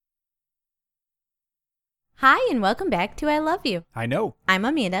Hi, and welcome back to I Love You. I know. I'm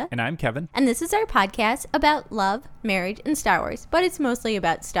Amanda. And I'm Kevin. And this is our podcast about love, marriage, and Star Wars, but it's mostly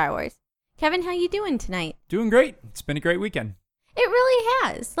about Star Wars. Kevin, how you doing tonight? Doing great. It's been a great weekend. It really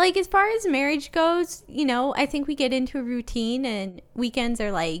has. Like, as far as marriage goes, I think we get into a routine, and weekends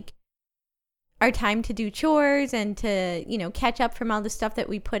are like our time to do chores and to, catch up from all the stuff that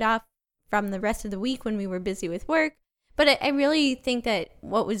we put off from the rest of the week when we were busy with work. But I really think that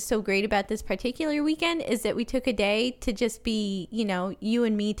what was so great about this particular weekend is that we took a day to just be, you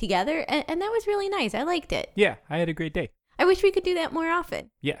and me together. And that was really nice. I liked it. Yeah, I had a great day. I wish we could do that more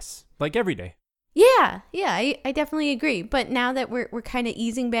often. Yes, like every day. Yeah, I definitely agree. But now that we're kind of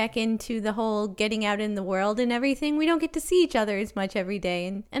easing back into the whole getting out in the world and everything, we don't get to see each other as much every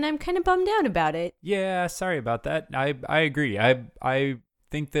day. And I'm kind of bummed out about it. Yeah, sorry about that. I agree. I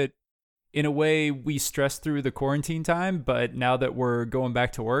think that in a way we stressed through the quarantine time, but now that we're going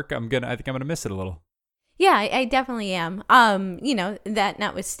back to work, I think I'm gonna miss it a little. Yeah, I definitely am. That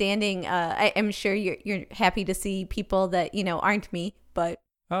notwithstanding, I am sure you're happy to see people that, aren't me, but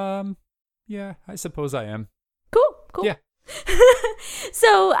yeah, I suppose I am. Cool. Yeah.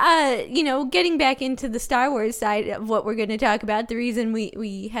 So, getting back into the Star Wars side of what we're going to talk about, the reason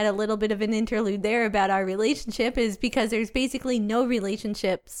we had a little bit of an interlude there about our relationship is because there's basically no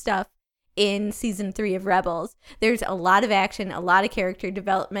relationship stuff in season 3 of Rebels. There's a lot of action, a lot of character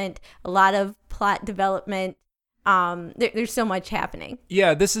development, a lot of plot development. There's so much happening.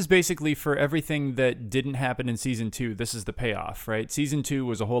 Yeah, this is basically for everything that didn't happen in season 2. This is the payoff, right? Season 2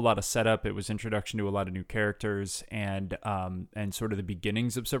 was a whole lot of setup. It was introduction to a lot of new characters and sort of the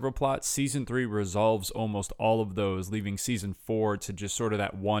beginnings of several plots. Season 3 resolves almost all of those, leaving season 4 to just sort of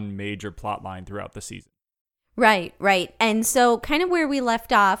that one major plot line throughout the season. Right. And so kind of where we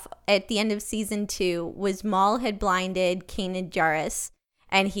left off at the end of season 2 was Maul had blinded Kanan Jarrus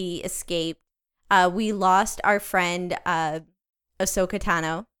and he escaped. We lost our friend Ahsoka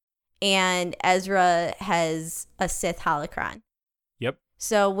Tano, and Ezra has a Sith holocron. Yep.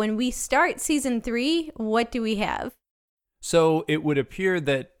 So when we start season 3, what do we have? So it would appear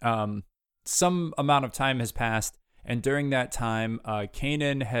that some amount of time has passed, and during that time,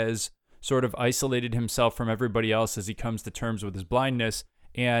 Kanan has sort of isolated himself from everybody else as he comes to terms with his blindness,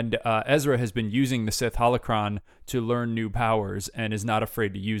 and Ezra has been using the Sith holocron to learn new powers and is not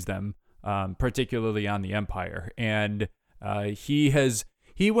afraid to use them. Particularly on the Empire. And he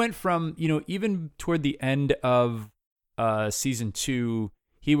went from, even toward the end of season 2,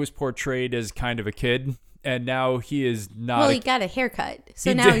 he was portrayed as kind of a kid, and now he is not. Well, he got a haircut,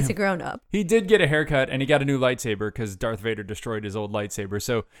 so now he's a grown-up. He did get a haircut, and he got a new lightsaber because Darth Vader destroyed his old lightsaber.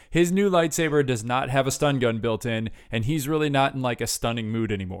 So his new lightsaber does not have a stun gun built in, and he's really not in like a stunning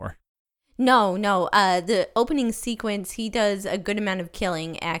mood anymore. No. The opening sequence, he does a good amount of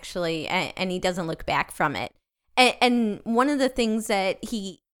killing, actually, and he doesn't look back from it. And one of the things that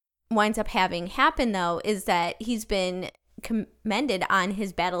he winds up having happen, though, is that he's been commended on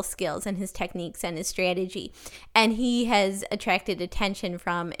his battle skills and his techniques and his strategy. And he has attracted attention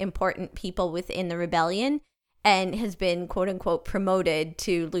from important people within the rebellion and has been, quote unquote, promoted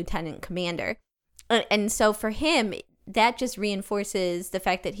to lieutenant commander. And so for him, that just reinforces the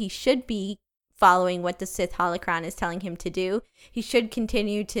fact that he should be following what the Sith holocron is telling him to do. He should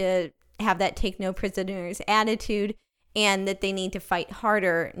continue to have that take no prisoners attitude, and that they need to fight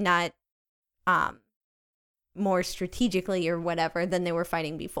harder, not more strategically or whatever than they were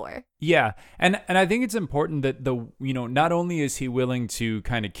fighting before. Yeah, and I think it's important that not only is he willing to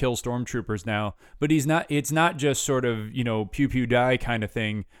kind of kill stormtroopers now, but it's not just sort of, pew pew die kind of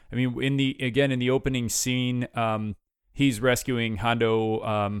thing. I mean, in the opening scene, he's rescuing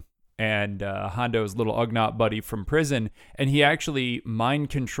Hondo and Hondo's little Ugnaught buddy from prison, and he actually mind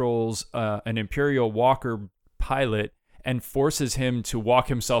controls an Imperial Walker pilot and forces him to walk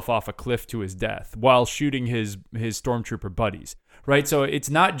himself off a cliff to his death while shooting his stormtrooper buddies. Right? So it's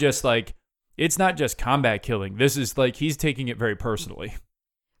not just combat killing. This is like he's taking it very personally.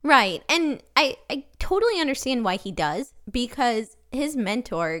 Right. And I totally understand why he does, because his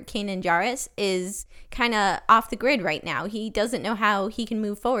mentor, Kanan Jarrus, is kind of off the grid right now. He doesn't know how he can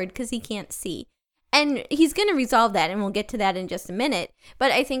move forward because he can't see. And he's going to resolve that, and we'll get to that in just a minute.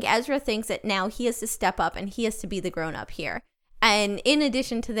 But I think Ezra thinks that now he has to step up and he has to be the grown-up here. And in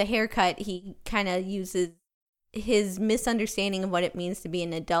addition to the haircut, he kind of uses his misunderstanding of what it means to be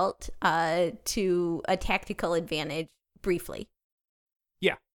an adult to a tactical advantage briefly.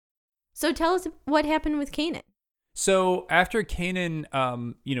 Yeah. So tell us what happened with Kanan. So after Kanan,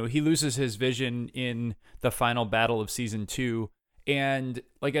 he loses his vision in the final battle of season 2. And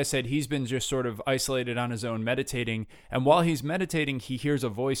like I said, he's been just sort of isolated on his own meditating. And while he's meditating, he hears a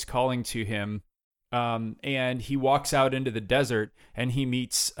voice calling to him and he walks out into the desert and he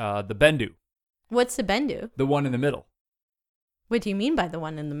meets the Bendu, What's the Bendu? the one in the middle. What do you mean by the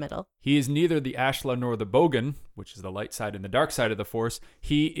one in the middle? He is neither the Ashla nor the Bogan, which is the light side and the dark side of the Force.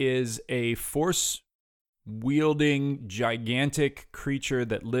 He is a Force-wielding, gigantic creature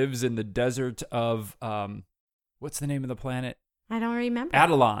that lives in the desert of, what's the name of the planet? I don't remember.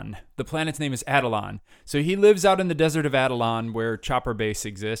 Adelon. The planet's name is Adelon. So he lives out in the desert of Adelon where Chopper Base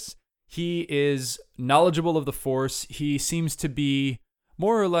exists. He is knowledgeable of the Force. He seems to be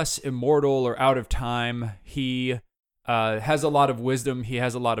more or less immortal or out of time. He has a lot of wisdom. He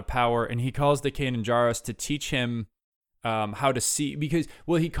has a lot of power, and he calls to Kanan Jarrus to teach him how to see. Because,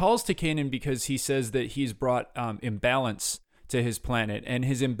 well, he calls to Kanan because he says that he's brought imbalance to his planet, and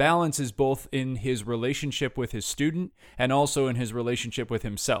his imbalance is both in his relationship with his student and also in his relationship with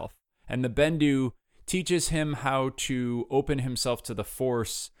himself. And the Bendu teaches him how to open himself to the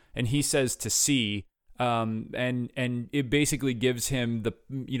Force, and he says to see. And it basically gives him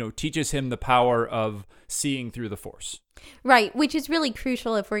teaches him the power of seeing through the Force. Right, which is really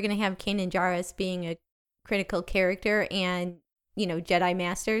crucial if we're going to have Kanan Jarrus being a critical character and, Jedi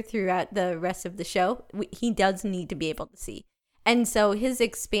Master throughout the rest of the show. He does need to be able to see. And so his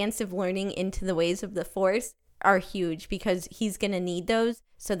expansive learning into the ways of the Force are huge because he's going to need those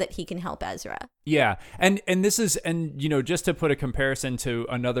so that he can help Ezra. Yeah. And this is, just to put a comparison to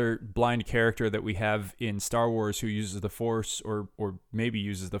another blind character that we have in Star Wars who uses the Force or maybe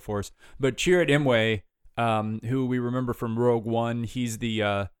uses the Force, but Chirrut Imwe, who we remember from Rogue One, he's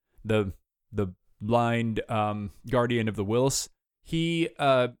the blind guardian of the Whills. He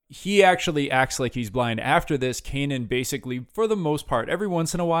actually acts like he's blind. After this, Kanan basically, for the most part, every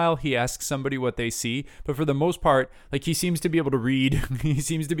once in a while, he asks somebody what they see. But for the most part, like, he seems to be able to read. He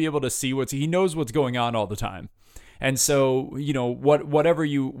seems to be able to see he knows what's going on all the time. And so, whatever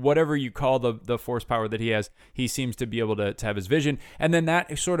you call the Force power that he has, he seems to be able to have his vision. And then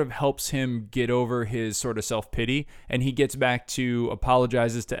that sort of helps him get over his sort of self-pity. And he gets back to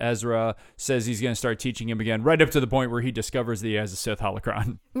apologizes to Ezra, says he's going to start teaching him again, right up to the point where he discovers that he has a Sith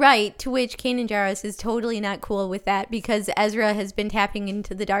holocron. Right, to which Kanan Jarrus is totally not cool with that because Ezra has been tapping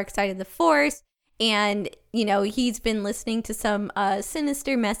into the dark side of the Force. And, he's been listening to some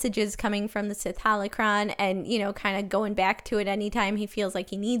sinister messages coming from the Sith holocron and, kind of going back to it anytime he feels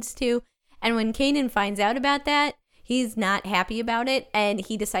like he needs to. And when Kanan finds out about that, he's not happy about it. And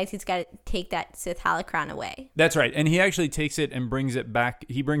he decides he's got to take that Sith holocron away. That's right. And he actually takes it and brings it back.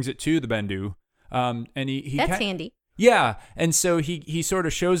 He brings it to the Bendu. And That's handy. Yeah, and so he sort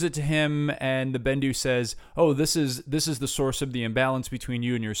of shows it to him, and the Bendu says, "Oh, this is the source of the imbalance between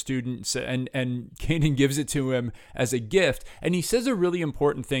you and your students." And Kanan gives it to him as a gift, and he says a really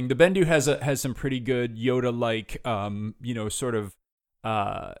important thing. The Bendu has some pretty good Yoda-like, sort of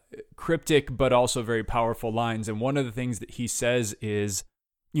cryptic but also very powerful lines. And one of the things that he says is,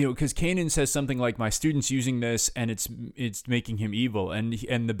 because Kanan says something like, "My student's using this, and it's making him evil," and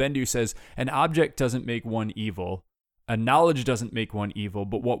the Bendu says, "An object doesn't make one evil. A knowledge doesn't make one evil,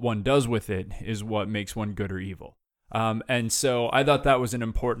 but what one does with it is what makes one good or evil." And so I thought that was an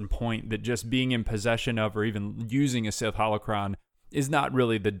important point, that just being in possession of or even using a Sith holocron is not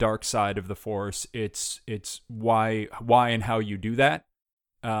really the dark side of the Force. It's why and how you do that.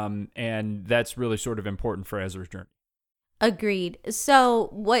 And that's really sort of important for Ezra's journey. Agreed. So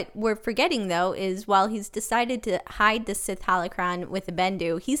what we're forgetting, though, is while he's decided to hide the Sith holocron with the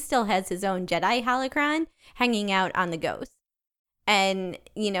Bendu, he still has his own Jedi holocron hanging out on the Ghost. And,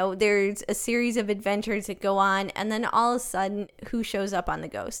 there's a series of adventures that go on, and then all of a sudden, who shows up on the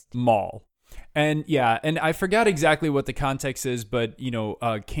Ghost? Maul. And yeah, and I forgot exactly what the context is, but,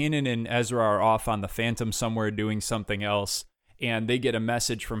 Kanan and Ezra are off on the Phantom somewhere doing something else, and they get a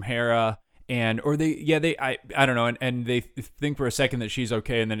message from Hera. I don't know, and they think for a second that she's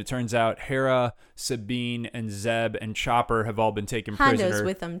okay, and then it turns out Hera, Sabine, and Zeb and Chopper have all been taken prisoner. Hondo's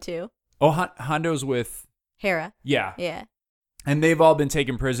with them too. Oh, Hondo's with Hera. Yeah. And they've all been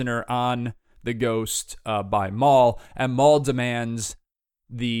taken prisoner on the Ghost by Maul, and Maul demands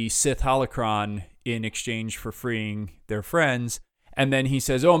the Sith holocron in exchange for freeing their friends, and then he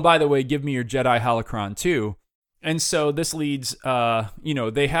says, "Oh, and by the way, give me your Jedi holocron too." And so this leads,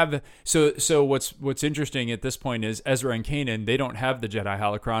 they have, so what's interesting at this point is Ezra and Kanan, they don't have the Jedi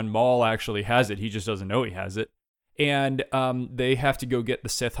holocron. Maul actually has it. He just doesn't know he has it. And they have to go get the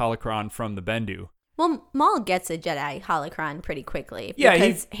Sith holocron from the Bendu. Well, Maul gets a Jedi holocron pretty quickly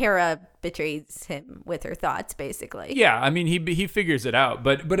because Hera betrays him with her thoughts, basically. Yeah, I mean, he figures it out.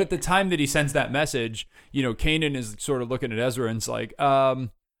 But at the time that he sends that message, Kanan is sort of looking at Ezra and it's like,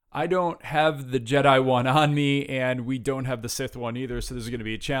 I don't have the Jedi one on me, and we don't have the Sith one either, so this is going to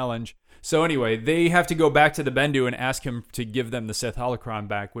be a challenge. So anyway, they have to go back to the Bendu and ask him to give them the Sith holocron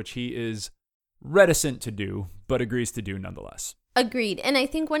back, which he is reticent to do, but agrees to do nonetheless. Agreed. And I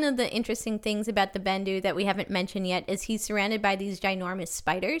think one of the interesting things about the Bendu that we haven't mentioned yet is he's surrounded by these ginormous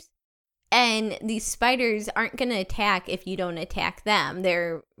spiders. And these spiders aren't going to attack if you don't attack them.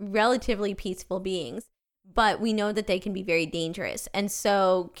 They're relatively peaceful beings, but we know that they can be very dangerous. And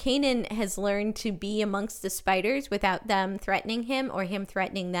so Kanan has learned to be amongst the spiders without them threatening him or him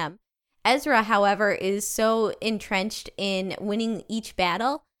threatening them. Ezra, however, is so entrenched in winning each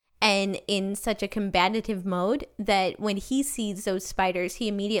battle and in such a combative mode that when he sees those spiders, he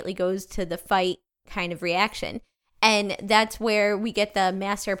immediately goes to the fight kind of reaction. And that's where we get the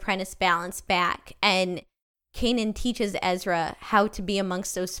master-apprentice balance back. And Kanan teaches Ezra how to be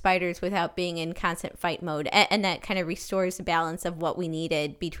amongst those spiders without being in constant fight mode. And that kind of restores the balance of what we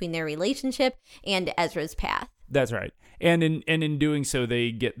needed between their relationship and Ezra's path. That's right. And in doing so,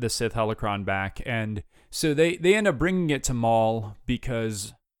 they get the Sith holocron back. And so they end up bringing it to Maul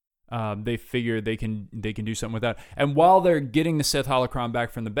because they figure they can do something with that. And while they're getting the Sith holocron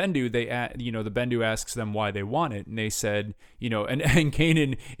back from the Bendu, the Bendu asks them why they want it. And they said, and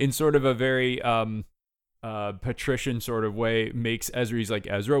Kanan, in sort of a very patrician sort of way, makes Ezra, he's like,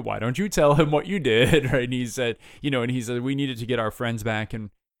 Ezra, why don't you tell him what you did? Right. And he said, we needed to get our friends back.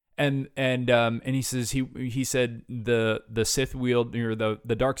 And he says he said the Sith wielder, or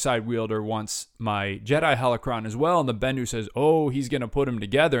the dark side wielder, wants my Jedi holocron as well. And the Bendu says, oh, he's gonna put them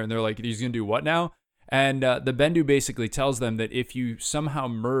together. And they're like, he's gonna do what now? And the Bendu basically tells them that if you somehow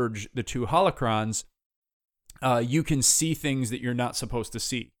merge the two holocrons, you can see things that you're not supposed to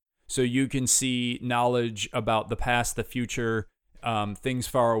see. So you can see knowledge about the past, the future, things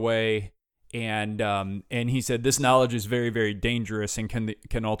far away. And he said this knowledge is very, very dangerous and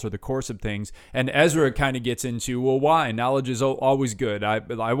can alter the course of things. And Ezra kind of gets into, well, why? Knowledge is always good.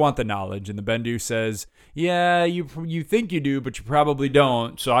 I want the knowledge. And the Bendu says, yeah, you think you do, but you probably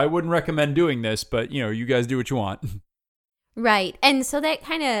don't. So I wouldn't recommend doing this, but you guys do what you want. Right. And so that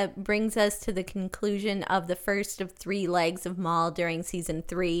kind of brings us to the conclusion of the first of 3 legs of Maul during season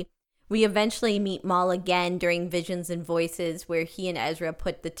 3. We eventually meet Maul again during Visions and Voices, where he and Ezra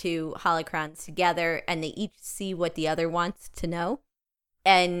put the 2 holocrons together and they each see what the other wants to know.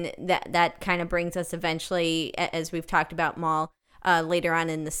 And that kind of brings us eventually, as we've talked about Maul, later on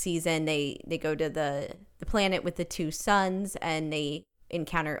in the season, they go to the planet with the 2 suns and they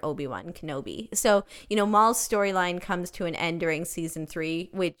encounter Obi-Wan Kenobi. So, Maul's storyline comes to an end during season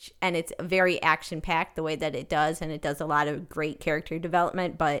 3, and it's very action-packed the way that it does, and it does a lot of great character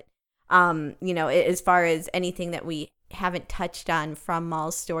development, but as far as anything that we haven't touched on from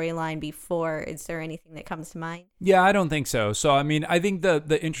Maul's storyline before, is there anything that comes to mind? Yeah, I don't think so. So, I mean, I think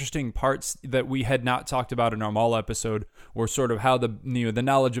the interesting parts that we had not talked about in our Maul episode were sort of how the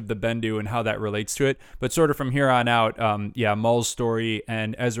knowledge of the Bendu and how that relates to it. But sort of from here on out, Maul's story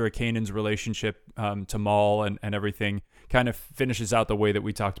and Ezra Kanan's relationship to Maul and everything kind of finishes out the way that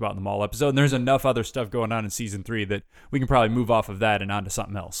we talked about in the Maul episode. And there's enough other stuff going on in season 3 that we can probably move off of that and onto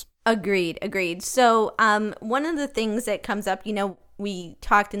something else. Agreed. So one of the things that comes up, we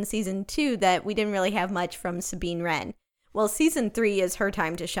talked in season 2 that we didn't really have much from Sabine Wren. Well, season 3 is her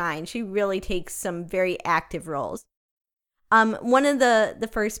time to shine. She really takes some very active roles. One of the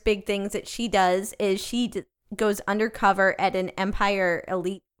first big things that she does is she goes undercover at an Empire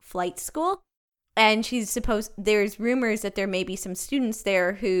elite flight school. And there's rumors that there may be some students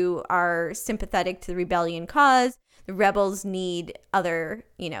there who are sympathetic to the rebellion cause. The rebels need other,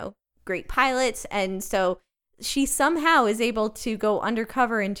 great pilots. And so she somehow is able to go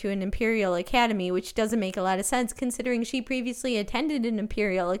undercover into an Imperial Academy, which doesn't make a lot of sense considering she previously attended an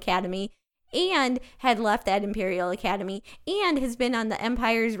Imperial Academy and had left that Imperial Academy and has been on the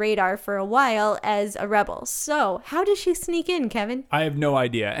Empire's radar for a while as a rebel. So how does she sneak in, Kevin? I have no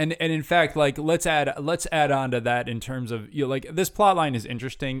idea. And in fact, let's add on to that in terms of, this plot line is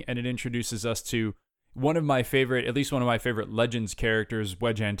interesting and it introduces us to one of my favorite Legends characters,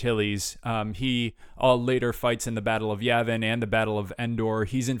 Wedge Antilles. He later fights in the Battle of Yavin and the Battle of Endor.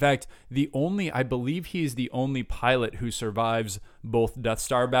 He's in fact I believe he's the only pilot who survives both Death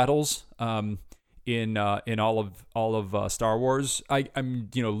Star battles in all of Star Wars.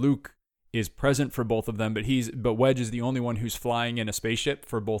 Luke is present for both of them, but Wedge is the only one who's flying in a spaceship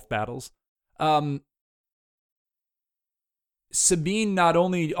for both battles. Sabine, not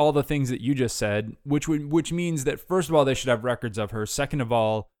only all the things that you just said, which means that first of all they should have records of her. Second of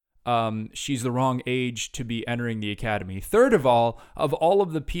all, she's the wrong age to be entering the academy. Third of all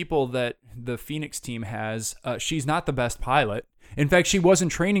of the people that the Phoenix team has, she's not the best pilot. In fact, she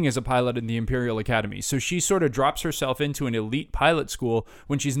wasn't training as a pilot in the Imperial Academy. So she sort of drops herself into an elite pilot school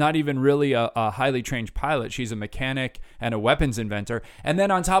when she's not even really a highly trained pilot. She's a mechanic and a weapons inventor. And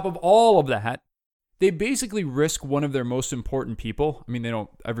then on top of all of that, they basically risk one of their most important people. I mean,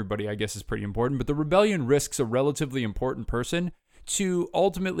 everybody, I guess, is pretty important, but the rebellion risks a relatively important person to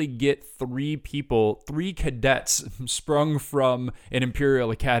ultimately get three cadets sprung from an Imperial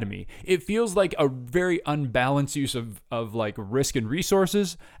Academy. It feels like a very unbalanced use of like risk and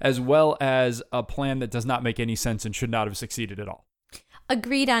resources, as well as a plan that does not make any sense and should not have succeeded at all.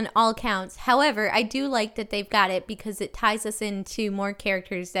 Agreed on all counts. However, I do like that they've got it because it ties us into more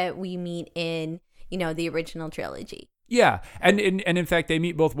characters that we meet in the original trilogy. Yeah, and in fact, they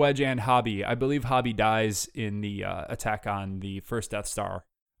meet both Wedge and Hobby. I believe Hobby dies in the attack on the first Death Star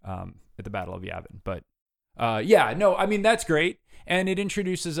at the Battle of Yavin. But I mean, that's great. And it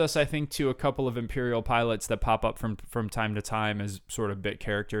introduces us, I think, to a couple of Imperial pilots that pop up from time to time as sort of bit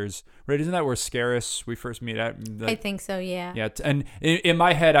characters. Right? Isn't that where Scarus we first meet at? I think so, yeah. Yeah, and in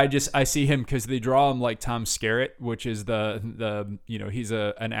my head, I see him because they draw him like Tom Skerritt, which is the he's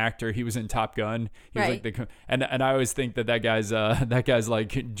an actor. He was in Top Gun. He was right. Like and I always think that guy's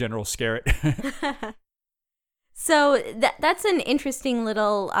like General Skerritt. So that's an interesting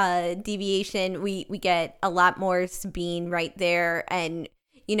little deviation. We get a lot more Sabine right there. And,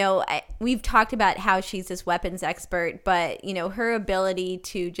 we've talked about how she's this weapons expert, but, her ability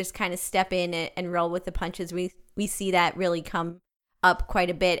to just kind of step in and roll with the punches, we see that really come up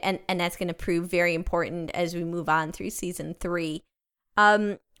quite a bit. And that's going to prove very important as we move on through season 3.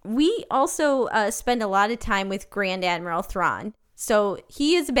 We also spend a lot of time with Grand Admiral Thrawn. So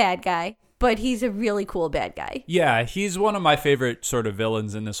he is a bad guy, but he's a really cool bad guy. Yeah, he's one of my favorite sort of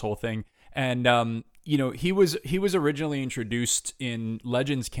villains in this whole thing. And he was originally introduced in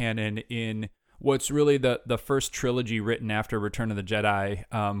Legends canon in what's really the first trilogy written after Return of the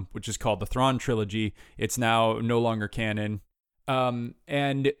Jedi, which is called the Thrawn trilogy. It's now no longer canon.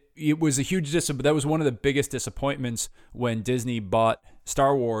 And it was a huge that was one of the biggest disappointments when Disney bought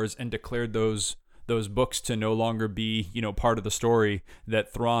Star Wars and declared those books to no longer be, part of the story,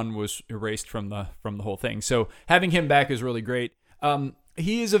 that Thrawn was erased from the whole thing. So having him back is really great.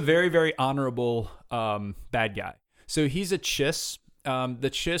 He is a very, very honorable bad guy. So he's a Chiss. The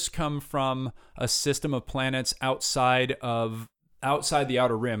Chiss come from a system of planets outside the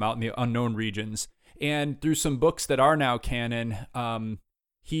Outer Rim, out in the unknown regions. And through some books that are now canon,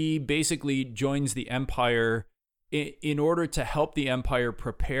 he basically joins the Empire in order to help the Empire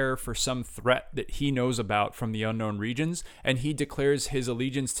prepare for some threat that he knows about from the unknown regions. And he declares his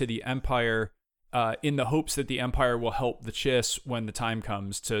allegiance to the Empire in the hopes that the Empire will help the Chiss when the time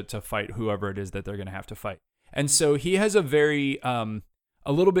comes to fight whoever it is that they're going to have to fight. And so he has a very, a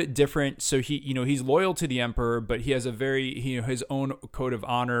little bit different. So he's loyal to the Emperor, but he has a very, his own code of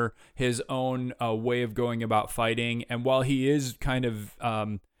honor, his own way of going about fighting. And while he is kind of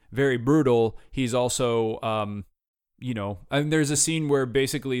very brutal, he's also, and there's a scene where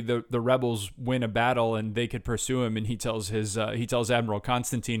basically the rebels win a battle and they could pursue him, and he tells Admiral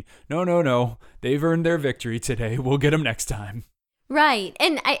Constantine, no, they've earned their victory today. We'll get them next time. Right.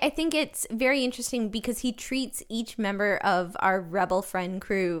 And I think it's very interesting because he treats each member of our rebel friend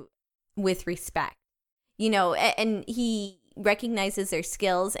crew with respect, and he recognizes their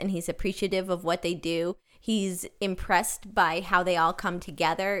skills and he's appreciative of what they do. He's impressed by how they all come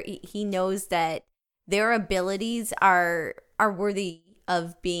together. He knows that their abilities are worthy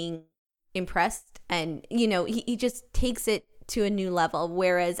of being impressed. And, he just takes it to a new level.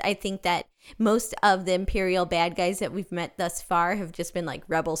 Whereas I think that most of the Imperial bad guys that we've met thus far have just been like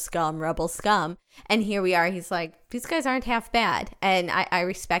rebel scum. And here we are. He's like, these guys aren't half bad. And I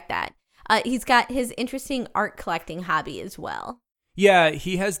respect that. He's got his interesting art collecting hobby as well. Yeah,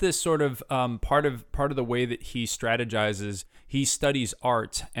 he has this sort of part of the way that he strategizes. He studies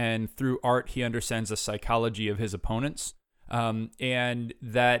art, and through art, he understands the psychology of his opponents, and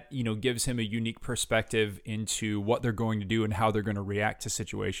that gives him a unique perspective into what they're going to do and how they're going to react to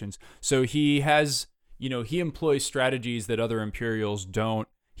situations. So he has, he employs strategies that other Imperials don't.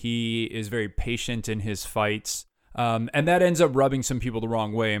 He is very patient in his fights, and that ends up rubbing some people the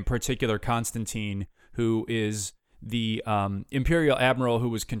wrong way. In particular, Constantine, who is the Imperial Admiral who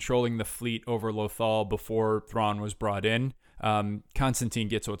was controlling the fleet over Lothal before Thrawn was brought in. Constantine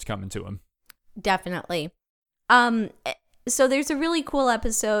gets what's coming to him. Definitely. So there's a really cool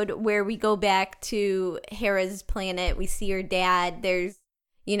episode where we go back to Hera's planet. We see her dad. There's,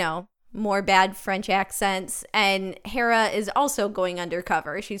 more bad French accents. And Hera is also going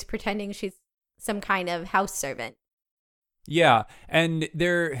undercover. She's pretending she's some kind of house servant. Yeah, and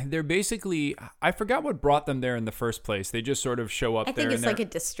they're basically, I forgot what brought them there in the first place. They just sort of show up I there think it's and like a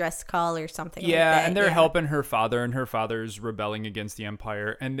distress call or something like yeah, that. and they're Yeah. helping her father, and her father's rebelling against the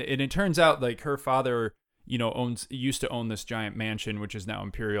empire. And it turns out like her father, used to own this giant mansion, which is now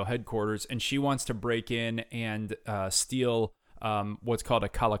Imperial headquarters, and she wants to break in and steal what's called a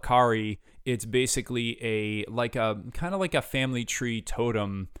Kalakari. It's basically a kind of like a family tree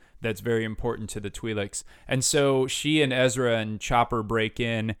totem that's very important to the Twi'leks. And so she and Ezra and Chopper break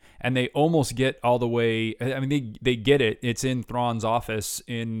in, and they almost get all the way. I mean, they get it. It's in Thrawn's office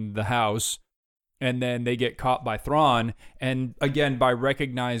in the house, and then they get caught by Thrawn. And again, by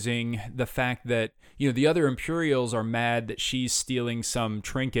recognizing the fact that the other Imperials are mad that she's stealing some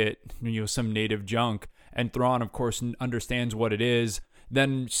trinket, some native junk, and Thrawn, of course, understands what it is.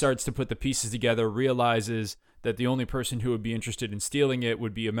 Then starts to put the pieces together, realizes that the only person who would be interested in stealing it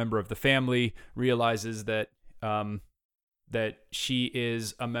would be a member of the family, realizes that that she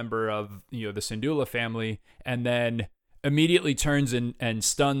is a member of the Syndulla family, and then immediately turns and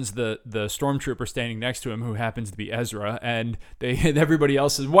stuns the stormtrooper standing next to him, who happens to be Ezra. And everybody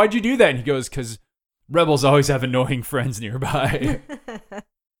else says, "Why'd you do that?" And he goes, "Because rebels always have annoying friends nearby."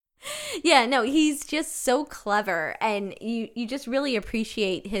 Yeah, no, he's just so clever, and you just really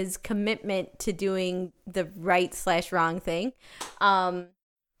appreciate his commitment to doing the right/wrong thing. And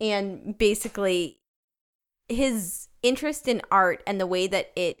basically his interest in art and the way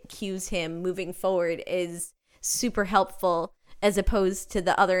that it cues him moving forward is super helpful, as opposed to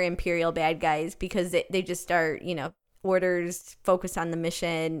the other Imperial bad guys, because they just are, orders, focus on the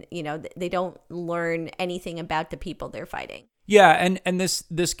mission. They don't learn anything about the people they're fighting. Yeah, and this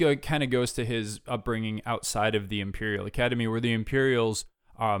kind of goes to his upbringing outside of the Imperial Academy, where the Imperials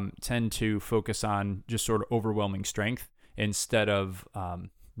tend to focus on just sort of overwhelming strength instead of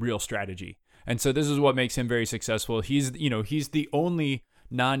real strategy. And so this is what makes him very successful. He's the only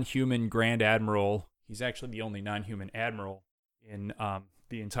non-human Grand Admiral. He's actually the only non-human admiral in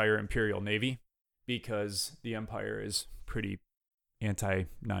the entire Imperial Navy, because the Empire is pretty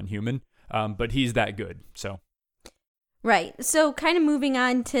anti-non-human. But he's that good, so. Right. So kind of moving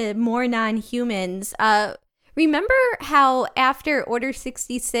on to more non-humans. Remember how after Order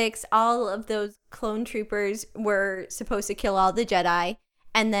 66, all of those clone troopers were supposed to kill all the Jedi,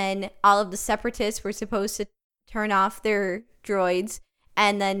 and then all of the Separatists were supposed to turn off their droids,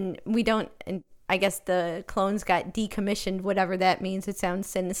 and then I guess the clones got decommissioned, whatever that means. It sounds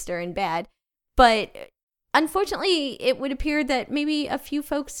sinister and bad. But unfortunately, it would appear that maybe a few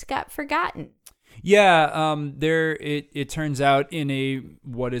folks got forgotten. Yeah, it turns out in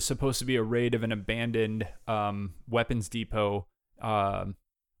what is supposed to be a raid of an abandoned weapons depot,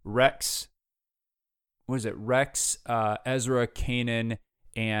 Rex, Ezra, Kanan,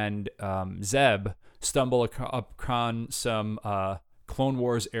 and Zeb stumble upon some Clone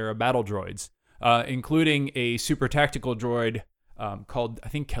Wars era battle droids, including a super tactical droid called, I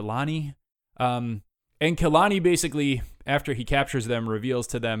think, Kelani. And Kelani basically, after he captures them, reveals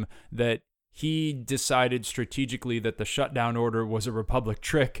to them that he decided strategically that the shutdown order was a Republic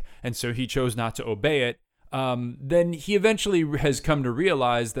trick, and so he chose not to obey it. Then he eventually has come to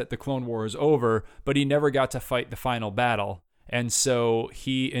realize that the Clone War is over, but he never got to fight the final battle. And so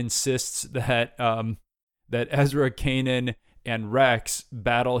he insists that that Ezra, Kanan, and Rex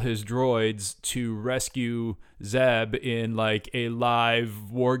battle his droids to rescue Zeb in like a live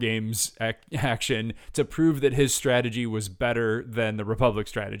War Games action to prove that his strategy was better than the Republic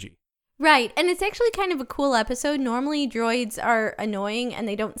strategy. Right, and it's actually kind of a cool episode. Normally droids are annoying and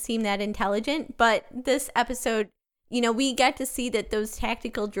they don't seem that intelligent, but this episode, we get to see that those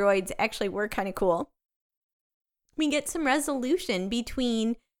tactical droids actually were kind of cool. We get some resolution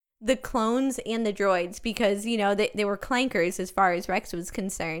between the clones and the droids because, they were clankers as far as Rex was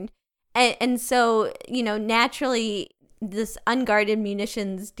concerned. And so, naturally, this unguarded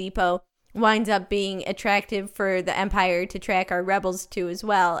munitions depot winds up being attractive for the Empire to track our rebels to as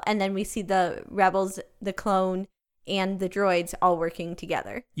well. And then we see the rebels, the clone, and the droids all working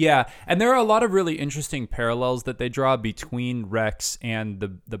together. Yeah, and there are a lot of really interesting parallels that they draw between Rex and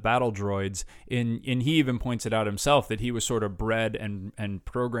the battle droids. And he even points it out himself that he was sort of bred and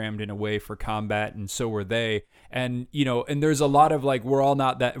programmed in a way for combat, and so were they. And and there's a lot of like we're all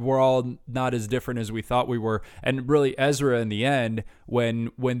not as different as we thought we were. And really, Ezra in the end,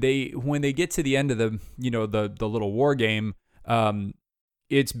 when they get to the end of the the little war game,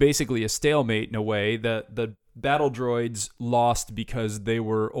 it's basically a stalemate in a way. The battle droids lost because they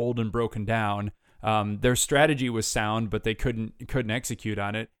were old and broken down. Their strategy was sound, but they couldn't execute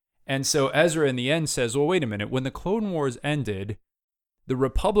on it. And so Ezra in the end says, well, wait a minute. When the Clone Wars ended, the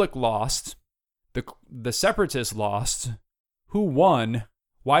Republic lost, the Separatists lost, who won?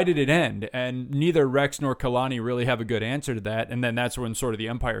 Why did it end? And neither Rex nor Kalani really have a good answer to that. And then that's when sort of the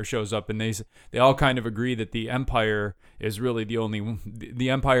Empire shows up, and they all kind of agree that the Empire is really the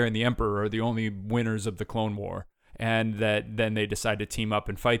Empire and the Emperor are the only winners of the Clone War, and that then they decide to team up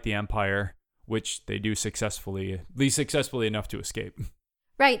and fight the Empire, which they do successfully, at least successfully enough to escape.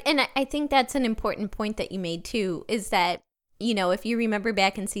 Right. And I think that's an important point that you made too, is that, if you remember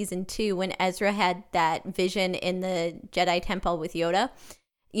back in season 2 when Ezra had that vision in the Jedi Temple with Yoda,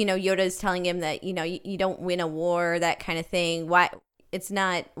 Yoda's telling him that, you don't win a war, that kind of thing. Why? It's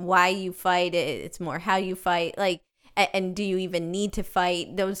not why you fight, it's more how you fight. Like, and do you even need to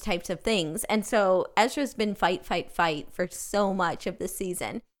fight? Those types of things. And so Ezra's been fight for so much of the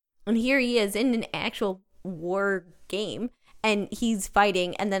season. And here he is in an actual war game, and he's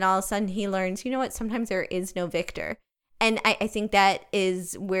fighting, and then all of a sudden he learns, you know what, sometimes there is no victor. And I think that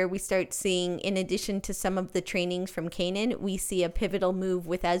is where we start seeing, in addition to some of the trainings from Kanan, we see a pivotal move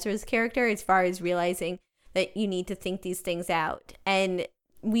with Ezra's character as far as realizing that you need to think these things out. And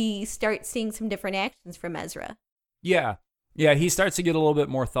we start seeing some different actions from Ezra. Yeah, he starts to get a little bit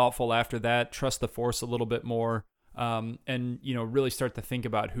more thoughtful after that, trust the Force a little bit more, and, really start to think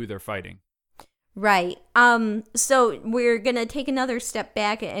about who they're fighting. Right. So we're going to take another step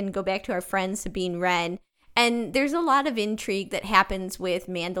back and go back to our friend Sabine Wren. And there's a lot of intrigue that happens with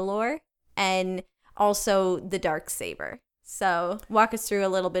Mandalore and also the Darksaber. So walk us through a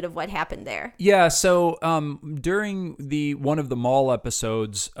little bit of what happened there. Yeah, so during one of the Maul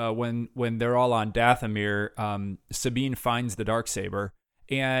episodes, when they're all on Dathomir, Sabine finds the Darksaber,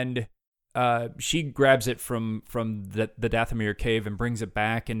 and she grabs it from the Dathomir cave and brings it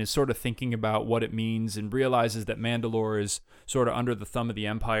back, and is sort of thinking about what it means, and realizes that Mandalore is sort of under the thumb of the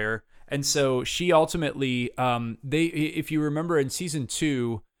Empire. And so she ultimately, if you remember in season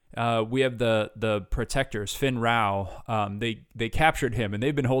 2, we have the protectors, Finn Rao. They captured him, and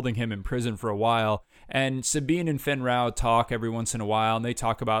they've been holding him in prison for a while. And Sabine and Finn Rao talk every once in a while, and they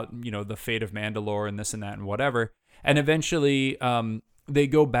talk about, the fate of Mandalore and this and that and whatever. And eventually, they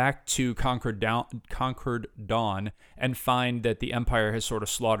go back to Conquered Dawn and find that the Empire has sort of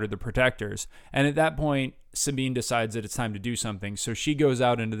slaughtered the protectors. And at that point, Sabine decides that it's time to do something. So she goes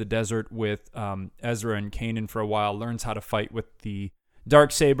out into the desert with Ezra and Kanan for a while, learns how to fight with the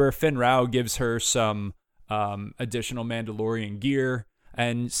Darksaber. Finn Rao gives her some additional Mandalorian gear.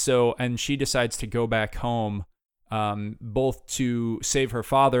 And she decides to go back home, both to save her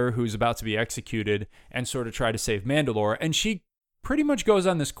father, who's about to be executed, and sort of try to save Mandalore. And she pretty much goes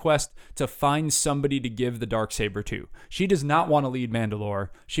on this quest to find somebody to give the Darksaber to. She does not want to lead Mandalore.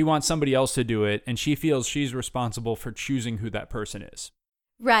 She wants somebody else to do it, and she feels she's responsible for choosing who that person is.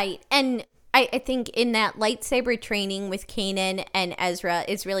 Right. And I think in that lightsaber training with Kanan and Ezra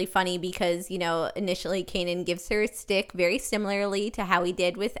is really funny because, initially Kanan gives her a stick very similarly to how he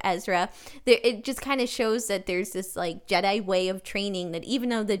did with Ezra. It just kind of shows that there's this Jedi way of training that even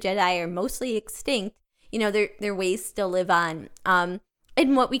though the Jedi are mostly extinct, their ways still live on. And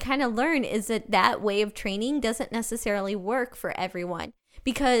what we kind of learn is that way of training doesn't necessarily work for everyone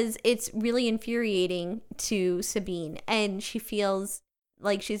because it's really infuriating to Sabine, and she feels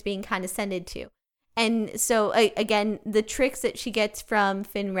like she's being condescended to. And so, again, the tricks that she gets from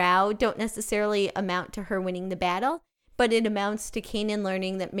Finn Rao don't necessarily amount to her winning the battle, but it amounts to Kanan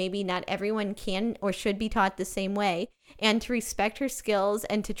learning that maybe not everyone can or should be taught the same way, and to respect her skills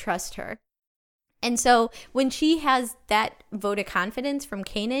and to trust her. And so when she has that vote of confidence from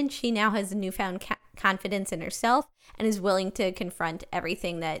Kanan, she now has a newfound confidence in herself and is willing to confront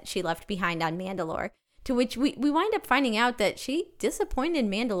everything that she left behind on Mandalore. To which we wind up finding out that she disappointed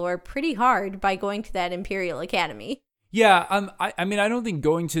Mandalore pretty hard by going to that Imperial Academy. Yeah, I mean, I don't think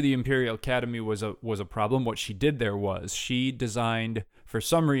going to the Imperial Academy was a problem. What she did there was she designed, for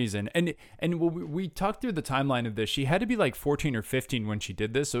some reason, and we talked through the timeline of this, she had to be like 14 or 15 when she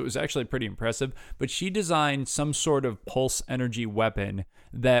did this, so it was actually pretty impressive, but she designed some sort of pulse energy weapon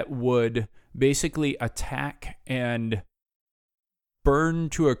that would basically attack and burn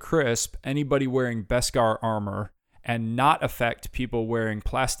to a crisp anybody wearing Beskar armor and not affect people wearing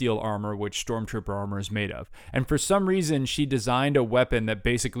plasteel armor, which Stormtrooper armor is made of. And for some reason, she designed a weapon that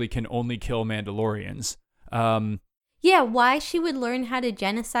basically can only kill Mandalorians. Yeah, why she would learn how to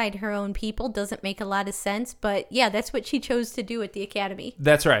genocide her own people doesn't make a lot of sense, but yeah, that's what she chose to do at the Academy.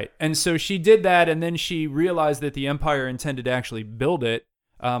 That's right. And so she did that, and then she realized that the Empire intended to actually build it.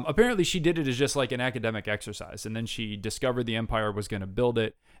 Apparently, she did it as just like an academic exercise, and then she discovered the Empire was going to build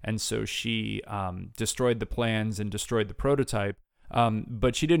it, and so she destroyed the plans and destroyed the prototype.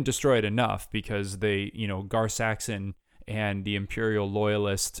 But she didn't destroy it enough because Gar Saxon and the Imperial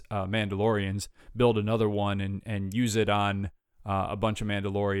loyalist Mandalorians build another one and use it on a bunch of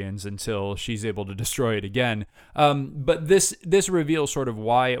Mandalorians until she's able to destroy it again. But this reveals sort of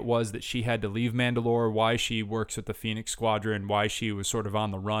why it was that she had to leave Mandalore, why she works with the Phoenix Squadron, why she was sort of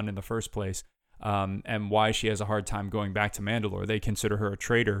on the run in the first place, and why she has a hard time going back to Mandalore. They consider her a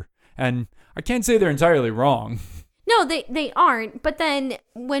traitor. And I can't say they're entirely wrong. No, they aren't. But then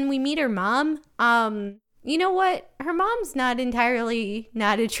when we meet her mom, you know what? Her mom's not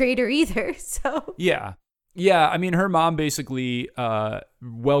a traitor either. So Yeah, I mean, her mom basically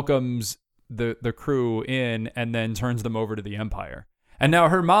welcomes the crew in and then turns them over to the Empire. And now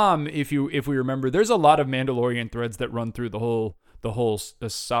her mom, if we remember, there's a lot of Mandalorian threads that run through the whole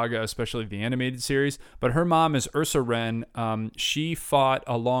saga, especially the animated series. But her mom is Ursa Wren. She fought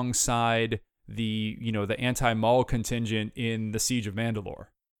alongside the anti-Maul contingent in the Siege of Mandalore.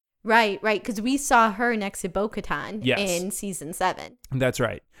 Right, because we saw her next to Bo-Katan Yes. in season 7. That's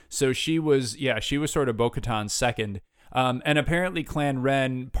right. So she was sort of Bo-Katan's second. And apparently Clan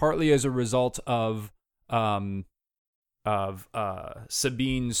Wren, partly as a result of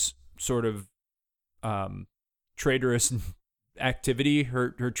Sabine's sort of traitorous activity,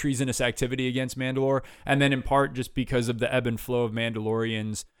 her treasonous activity against Mandalore, and then in part just because of the ebb and flow of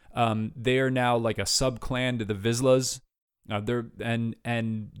Mandalorians, they are now like a sub-clan to the Vizslas.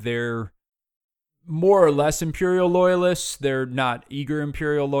 They're more or less Imperial loyalists. They're not eager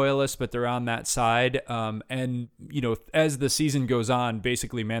Imperial loyalists, but they're on that side. And as the season goes on,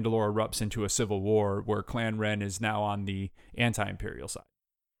 basically Mandalore erupts into a civil war where Clan Wren is now on the anti-Imperial side.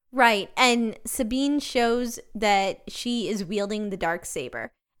 Right, and Sabine shows that she is wielding the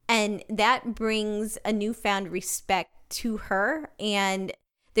Darksaber, and that brings a newfound respect to her. And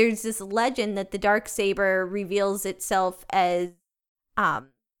there's this legend that the Darksaber reveals itself as,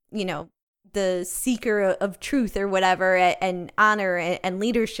 the seeker of truth or whatever, and honor and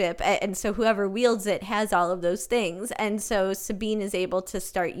leadership. And so whoever wields it has all of those things. And so Sabine is able to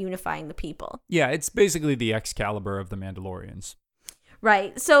start unifying the people. Yeah, it's basically the Excalibur of the Mandalorians.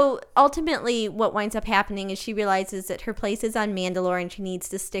 Right. So ultimately what winds up happening is she realizes that her place is on Mandalore and she needs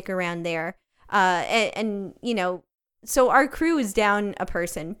to stick around there. So our crew is down a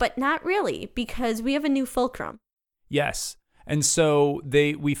person, but not really, because we have a new fulcrum. Yes. And so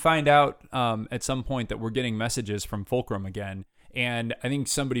we find out at some point that we're getting messages from Fulcrum again. And I think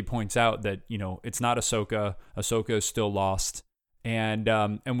somebody points out that, it's not Ahsoka. Ahsoka is still lost. And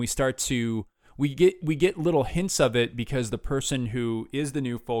we get little hints of it because the person who is the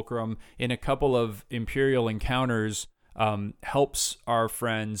new Fulcrum in a couple of Imperial encounters helps our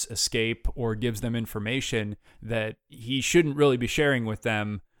friends escape or gives them information that he shouldn't really be sharing with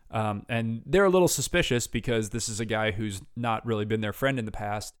them. And they're a little suspicious because this is a guy who's not really been their friend in the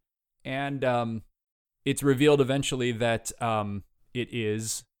past. And it's revealed eventually that it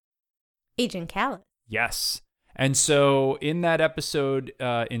is Agent Kallus. Yes. And so in that episode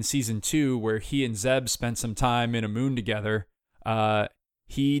in season 2 where he and Zeb spent some time in a moon together,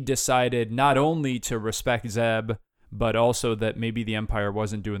 he decided not only to respect Zeb, but also that maybe the Empire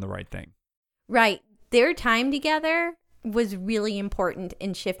wasn't doing the right thing. Right. Their time together was really important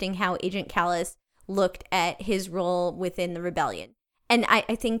in shifting how Agent Kallus looked at his role within the rebellion. And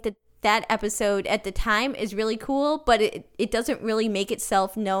I think that episode at the time is really cool, but it doesn't really make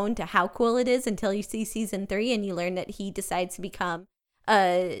itself known to how cool it is until you see season 3 and you learn that he decides to become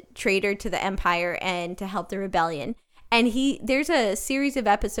a traitor to the Empire and to help the rebellion. And there's a series of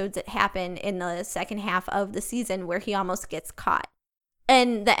episodes that happen in the second half of the season where he almost gets caught.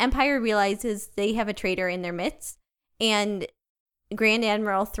 And the Empire realizes they have a traitor in their midst, and Grand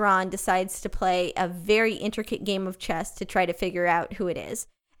Admiral Thrawn decides to play a very intricate game of chess to try to figure out who it is.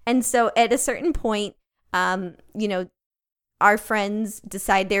 And so at a certain point, our friends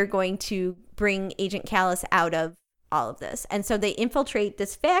decide they're going to bring Agent Kallus out of all of this. And so they infiltrate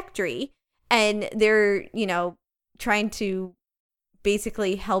this factory and they're, trying to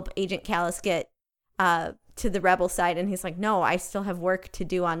basically help Agent Kallus get to the rebel side. And he's like, no, I still have work to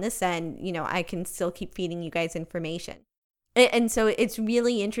do on this end. I can still keep feeding you guys information. And so it's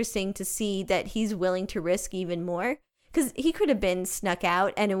really interesting to see that he's willing to risk even more, because he could have been snuck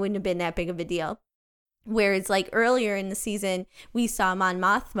out and it wouldn't have been that big of a deal. Whereas like earlier in the season, we saw Mon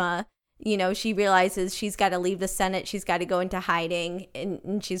Mothma, she realizes she's got to leave the Senate. She's got to go into hiding.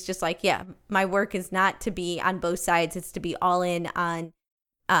 And she's just like, yeah, my work is not to be on both sides. It's to be all in on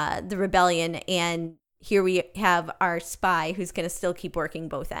the rebellion. And here we have our spy who's going to still keep working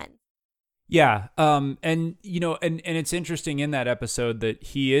both ends. Yeah. And it's interesting in that episode that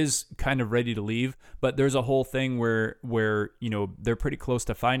he is kind of ready to leave, but there's a whole thing where they're pretty close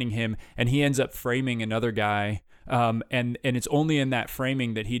to finding him and he ends up framing another guy And it's only in that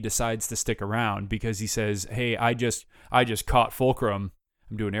framing that he decides to stick around, because he says, "Hey, I just caught Fulcrum."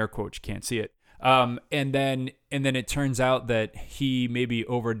 I'm doing air quotes, you can't see it. And then it turns out that he maybe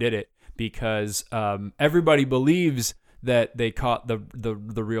overdid it, because everybody believes that they caught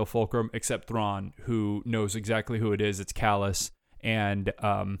the real Fulcrum except Thrawn, who knows exactly who it is. It's Callus, and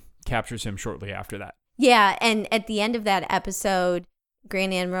captures him shortly after that. Yeah, and at the end of that episode,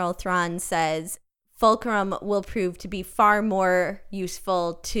 Grand Admiral Thrawn says Fulcrum will prove to be far more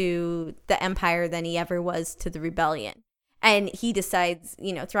useful to the Empire than he ever was to the Rebellion. And he decides,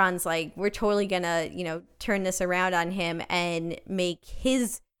 Thrawn's like, we're totally gonna, turn this around on him and make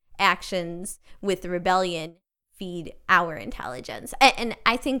his actions with the Rebellion feed our intelligence. And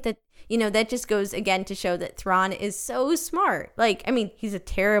I think that, that just goes again to show that Thrawn is so smart. Like, I mean, he's a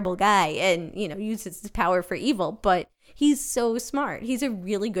terrible guy and, uses his power for evil, but he's so smart. He's a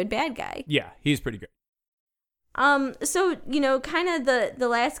really good bad guy. Yeah, he's pretty good. So, kind of the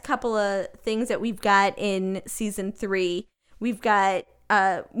last couple of things that we've got in season 3, we've got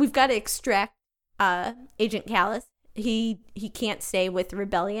to extract Agent Callus. He can't stay with the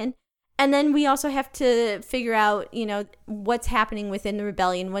Rebellion. And then we also have to figure out, what's happening within the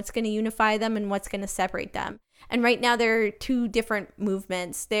Rebellion, what's going to unify them and what's going to separate them. And right now there are 2 different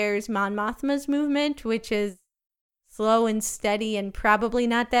movements. There's Mon Mothma's movement, which is slow and steady and probably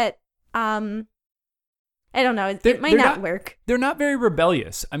not that, I don't know. It might not work. They're not very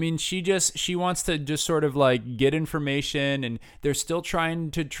rebellious. I mean, she wants to just sort of like get information, and they're still trying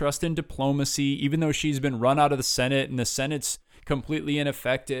to trust in diplomacy, even though she's been run out of the Senate and the Senate's completely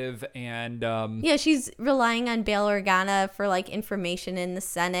ineffective. And yeah, she's relying on Bail Organa for like information in the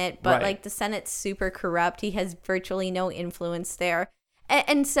Senate, but right. Like the Senate's super corrupt. He has virtually no influence there.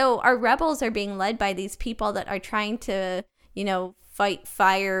 And so our rebels are being led by these people that are trying to, fight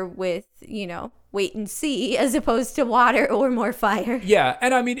fire with, wait and see, as opposed to water or more fire. Yeah,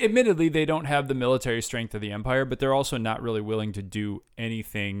 and I mean, admittedly, they don't have the military strength of the Empire, but they're also not really willing to do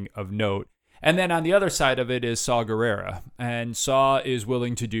anything of note. And then on the other side of it is Saw Gerrera, and Saw is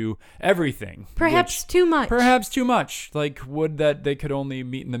willing to do everything. Perhaps too much. Perhaps too much. Like, would that they could only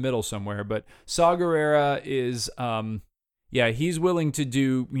meet in the middle somewhere. But Saw Gerrera is, he's willing to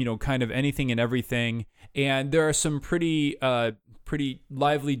do, kind of anything and everything. And there are some pretty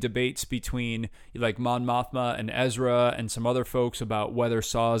lively debates between like Mon Mothma and Ezra and some other folks about whether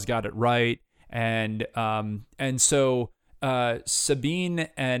Saw's got it right. And so Sabine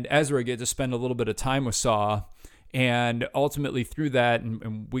and Ezra get to spend a little bit of time with Saw, and ultimately through that,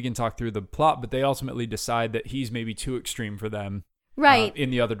 and we can talk through the plot, but they ultimately decide that he's maybe too extreme for them, right, in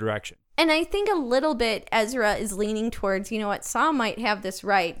the other direction. And I think a little bit Ezra is leaning towards, Saw might have this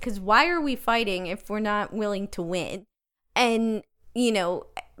right, because why are we fighting if we're not willing to win? And,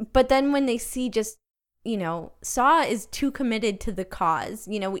 but then when they see just, Saw is too committed to the cause.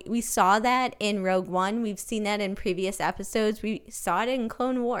 We saw that in Rogue One. We've seen that in previous episodes. We saw it in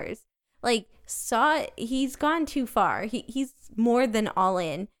Clone Wars. Like, Saw, he's gone too far. He's more than all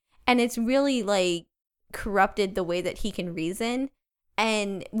in. And it's really, like, corrupted the way that he can reason.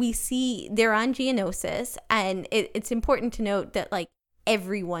 And we see they're on Geonosis. And it's important to note that, like,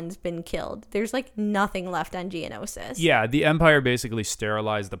 everyone's been killed. There's like nothing left on Geonosis. Yeah, the Empire basically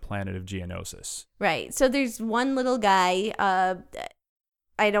sterilized the planet of Geonosis. Right. So there's one little guy,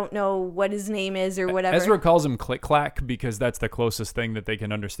 I don't know what his name is or whatever. Ezra calls him Click Clack because that's the closest thing that they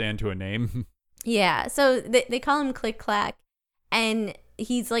can understand to a name. Yeah, so they call him Click Clack, and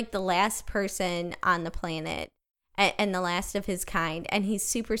he's like the last person on the planet and the last of his kind, and he's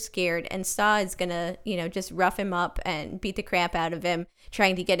super scared, and Saw is gonna, just rough him up and beat the crap out of him,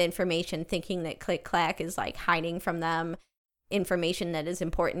 trying to get information, thinking that Click Clack is like hiding from them information that is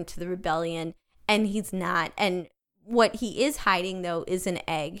important to the rebellion, and he's not. And what he is hiding, though, is an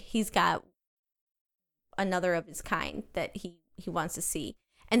egg. He's got another of his kind that he wants to see.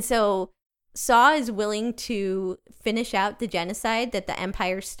 And so Saw is willing to finish out the genocide that the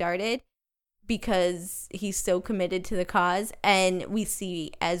Empire started, because he's so committed to the cause. And we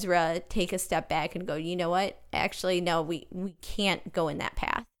see Ezra take a step back and go, you know what? Actually, no, we can't go in that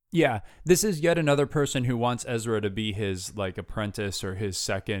path. Yeah, this is yet another person who wants Ezra to be his like apprentice or his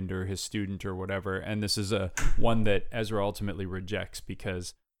second or his student or whatever. And this is one that Ezra ultimately rejects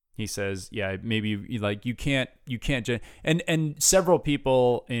because he says, yeah, maybe like you can't. And several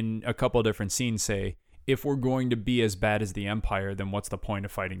people in a couple of different scenes say, if we're going to be as bad as the Empire, then what's the point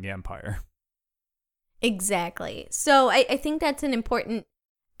of fighting the Empire? Exactly. So I think that's an important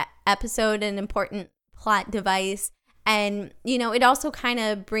episode, an important plot device. And, it also kind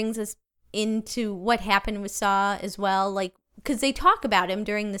of brings us into what happened with Saw as well. Like, because they talk about him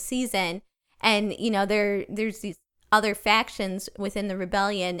during the season. And, there's these other factions within the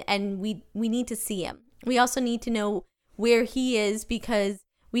rebellion, and we need to see him. We also need to know where he is, because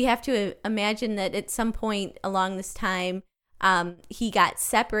we have to imagine that at some point along this time, he got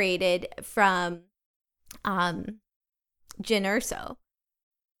separated from Jyn Erso.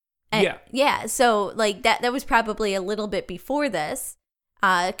 Yeah. So like that was probably a little bit before this,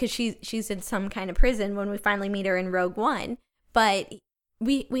 because she's in some kind of prison when we finally meet her in Rogue One. But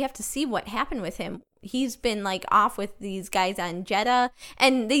we have to see what happened with him. He's been like off with these guys on Jedha,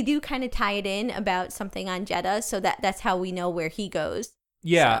 and they do kind of tie it in about something on Jedha, so that's how we know where he goes.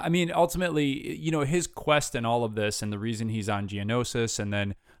 Yeah, So. I mean, ultimately, his quest and all of this, and the reason he's on Geonosis, and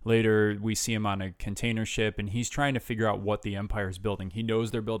then later we see him on a container ship, and he's trying to figure out what the Empire's building. He knows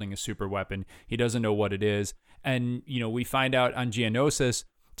they're building a super weapon. He doesn't know what it is. And, we find out on Geonosis,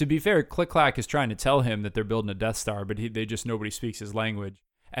 to be fair, Click-Clack is trying to tell him that they're building a Death Star, but nobody speaks his language.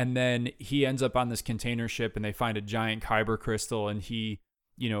 And then he ends up on this container ship, and they find a giant kyber crystal, and he,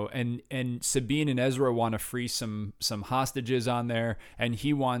 and Sabine and Ezra want to free some hostages on there, and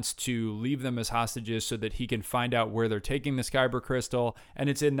he wants to leave them as hostages so that he can find out where they're taking this kyber crystal. And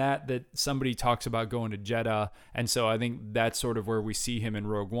it's in that somebody talks about going to Jedha, and so I think that's sort of where we see him in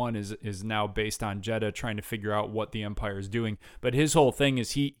Rogue One is now based on Jedha, trying to figure out what the Empire is doing. But his whole thing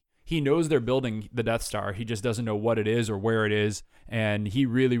is he knows they're building the Death Star. He just doesn't know what it is or where it is. And he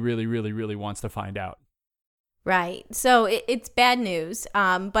really, really, really, really wants to find out. Right. So it's bad news.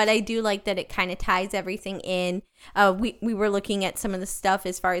 But I do like that it kind of ties everything in. We were looking at some of the stuff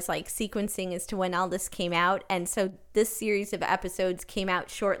as far as like sequencing as to when all this came out. And so this series of episodes came out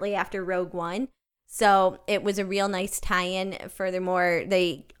shortly after Rogue One. So it was a real nice tie-in. Furthermore,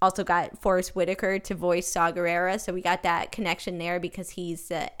 they also got Forrest Whitaker to voice Saw Gerrera. So we got that connection there because he's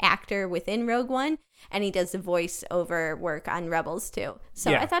the actor within Rogue One, and he does the voice-over work on Rebels too. So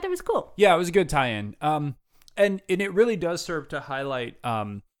yeah. I thought it was cool. Yeah, it was a good tie-in. And it really does serve to highlight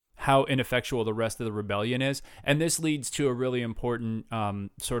how ineffectual the rest of the rebellion is. And this leads to a really important,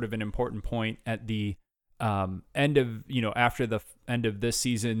 sort of an important point at the end of, after the end of this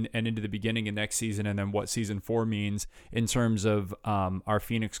season and into the beginning of next season, and then what season 4 means in terms of our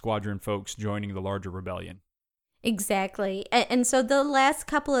Phoenix Squadron folks joining the larger rebellion. Exactly. And so the last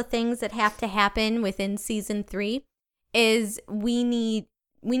couple of things that have to happen within season 3 is we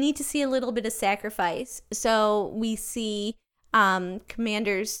need to see a little bit of sacrifice. So we see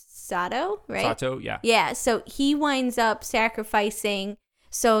Commander Sato, right? Sato, yeah. Yeah, so he winds up sacrificing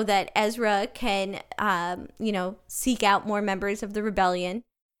so that Ezra can, seek out more members of the rebellion.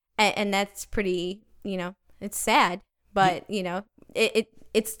 And that's pretty, it's sad. But,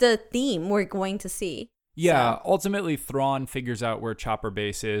 it's the theme we're going to see. Yeah, so. Ultimately, Thrawn figures out where Chopper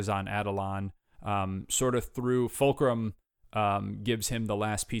Base is on Atollon, sort of through Fulcrum. Gives him the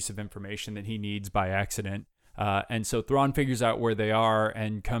last piece of information that he needs by accident. And so Thrawn figures out where they are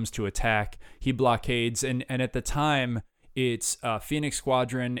and comes to attack. He blockades. And at the time, it's Phoenix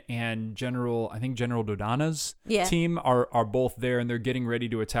Squadron and General Dodonna's team are both there, and they're getting ready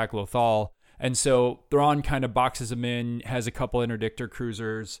to attack Lothal. And so Thrawn kind of boxes him in, has a couple interdictor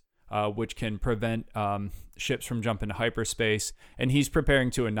cruisers, which can prevent ships from jumping to hyperspace. And he's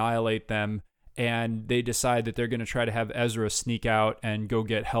preparing to annihilate them. And they decide that they're going to try to have Ezra sneak out and go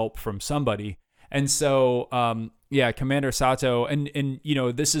get help from somebody. And so, Commander Sato, and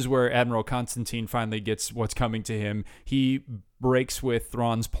this is where Admiral Constantine finally gets what's coming to him. He breaks with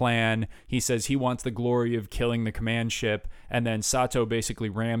Thrawn's plan. He says he wants the glory of killing the command ship, and then Sato basically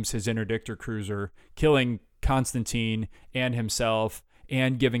rams his interdictor cruiser, killing Constantine and himself,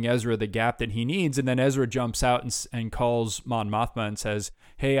 and giving Ezra the gap that he needs. And then Ezra jumps out and calls Mon Mothma and says,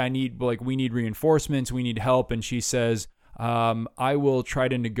 hey, we need reinforcements, we need help. And she says, I will try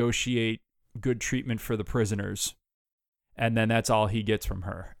to negotiate good treatment for the prisoners. And then that's all he gets from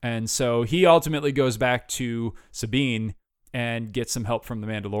her. And so he ultimately goes back to Sabine and gets some help from the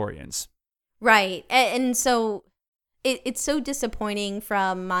Mandalorians. Right. And so it's so disappointing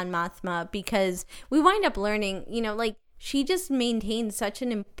from Mon Mothma, because we wind up learning, she just maintains such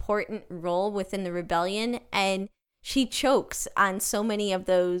an important role within the rebellion, and she chokes on so many of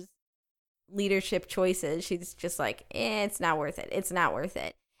those leadership choices. She's just like, it's not worth it. It's not worth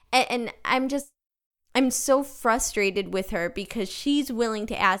it. And I'm so frustrated with her, because she's willing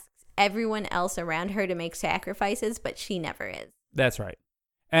to ask everyone else around her to make sacrifices, but she never is. That's right.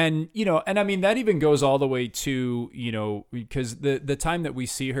 And, and I mean, that even goes all the way to, because the time that we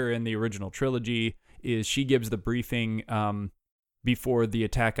see her in the original trilogy is she gives the briefing before the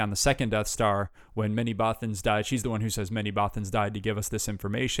attack on the second Death Star when many Bothans died. She's the one who says many Bothans died to give us this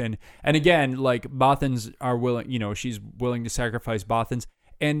information. And again, like, Bothans are willing, she's willing to sacrifice Bothans.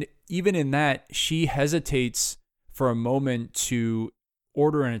 And even in that, she hesitates for a moment to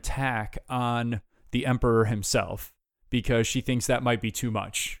order an attack on the Emperor himself because she thinks that might be too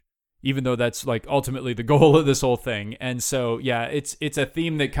much, even though that's like ultimately the goal of this whole thing. And so, yeah, it's a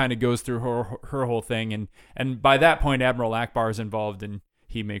theme that kind of goes through her whole thing. And by that point, Admiral Akbar is involved, and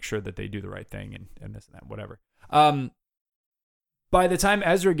he makes sure that they do the right thing and this and that, whatever. By the time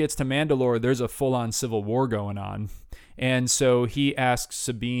Ezra gets to Mandalore, there's a full-on civil war going on. And so he asks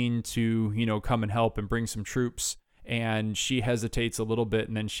Sabine to, come and help and bring some troops. And she hesitates a little bit,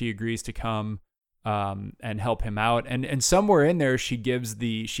 and then she agrees to come and help him out. And somewhere in there, she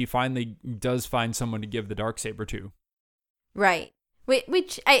finally does find someone to give the Darksaber to. Right.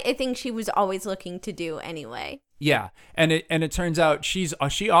 Which I think she was always looking to do anyway. Yeah. And it turns out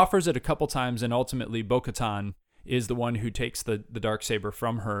she offers it a couple times, and ultimately Bo-Katan is the one who takes the Darksaber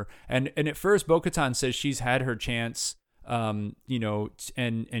from her. And at first, Bo-Katan says she's had her chance, and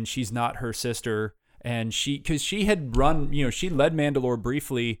she's not her sister. And because she had run, she led Mandalore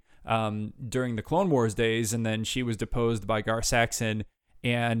briefly during the Clone Wars days, and then she was deposed by Gar Saxon.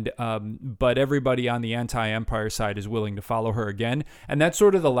 And but everybody on the anti-Empire side is willing to follow her again. And that's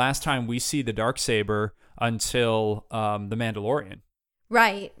sort of the last time we see the Darksaber until the Mandalorian.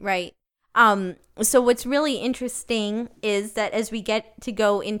 Right. So what's really interesting is that as we get to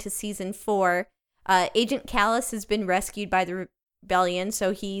go into season 4, Agent Kallus has been rescued by the rebellion,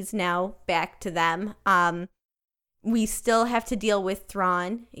 so he's now back to them. We still have to deal with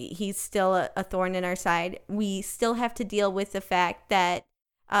Thrawn. He's still a thorn in our side. We still have to deal with the fact that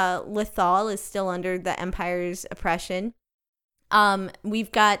Lothal is still under the Empire's oppression.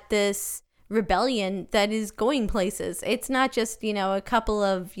 We've got this rebellion that is going places. It's not just, a couple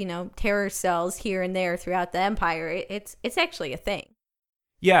of, terror cells here and there throughout the Empire. It's actually a thing.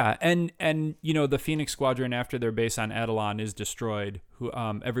 Yeah, and the Phoenix Squadron, after their base on Atollon is destroyed,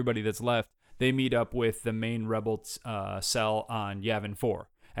 everybody that's left, they meet up with the main rebel cell on Yavin 4.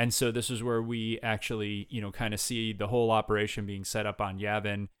 And so this is where we actually, kind of see the whole operation being set up on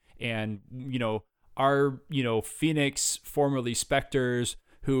Yavin. And, our, Phoenix, formerly Spectres,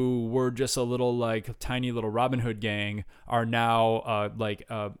 who were just a little tiny little Robin Hood gang, are now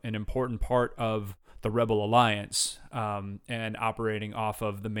an important part of the Rebel Alliance and operating off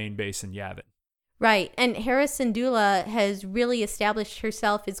of the main base in Yavin. Right. And Hera Syndulla has really established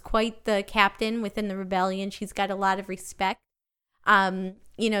herself as quite the captain within the rebellion. She's got a lot of respect.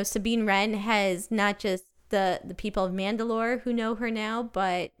 Sabine Wren has not just the people of Mandalore who know her now,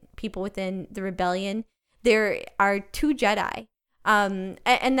 but people within the rebellion. There are 2 Jedi. And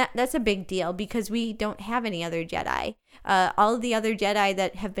that's a big deal because we don't have any other Jedi. All of the other Jedi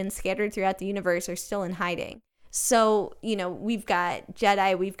that have been scattered throughout the universe are still in hiding. So, we've got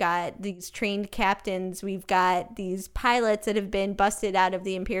Jedi, we've got these trained captains, we've got these pilots that have been busted out of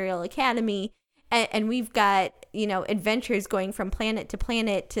the Imperial Academy, and we've got, adventures going from planet to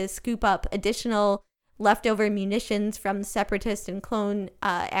planet to scoop up additional leftover munitions from separatist and clone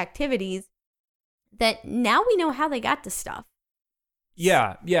activities that now we know how they got the stuff.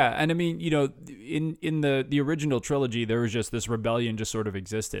 Yeah, and I mean, in the original trilogy, there was just this rebellion just sort of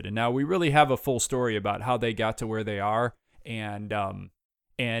existed, and now we really have a full story about how they got to where they are, and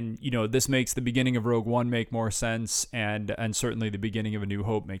this makes the beginning of Rogue One make more sense, and certainly the beginning of A New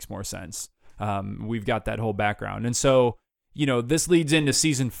Hope makes more sense. We've got that whole background, and so this leads into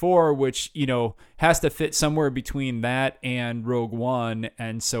season 4, which has to fit somewhere between that and Rogue One,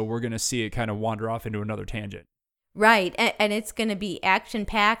 and so we're gonna see it kind of wander off into another tangent. Right. And it's going to be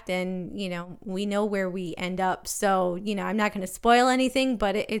action-packed and, we know where we end up. So, I'm not going to spoil anything,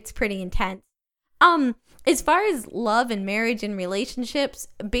 but it's pretty intense. As far as love and marriage and relationships,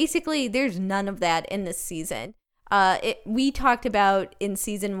 basically there's none of that in this season. We talked about in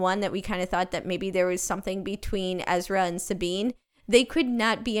season 1 that we kind of thought that maybe there was something between Ezra and Sabine. They could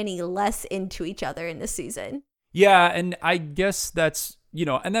not be any less into each other in this season. Yeah, and I guess that's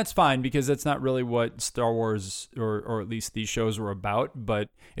and that's fine because that's not really what Star Wars or at least these shows were about. But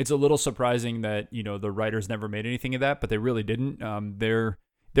it's a little surprising that, the writers never made anything of that, but they really didn't. They're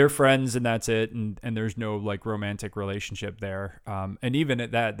friends and that's it. And there's no romantic relationship there. And even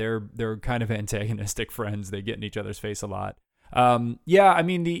at that, they're kind of antagonistic friends. They get in each other's face a lot. Yeah, I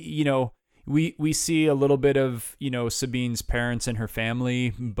mean, we see a little bit of, Sabine's parents and her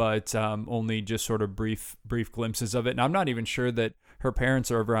family, but only just sort of brief glimpses of it. And I'm not even sure that her parents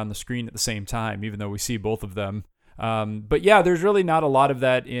are ever on the screen at the same time, even though we see both of them. But yeah, there's really not a lot of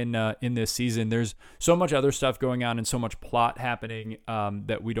that in this season. There's so much other stuff going on and so much plot happening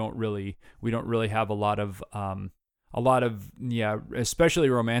that we don't really have a lot of especially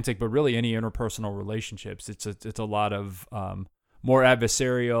romantic, but really any interpersonal relationships. It's a lot of more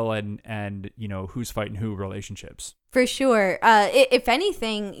adversarial and who's fighting who relationships. For sure. If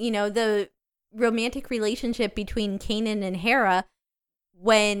anything, the romantic relationship between Kanan and Hera,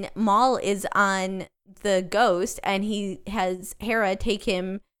 when Maul is on the Ghost and he has Hera take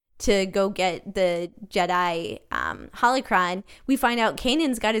him to go get the Jedi holocron, we find out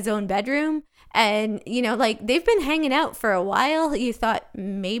Kanan's got his own bedroom. And, they've been hanging out for a while. You thought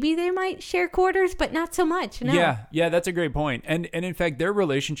maybe they might share quarters, but not so much. No. Yeah, that's a great point. And in fact, their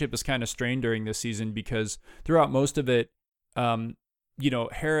relationship is kind of strained during this season because throughout most of it,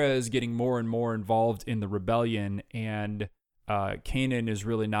 Hera is getting more and more involved in the rebellion, and Kanan is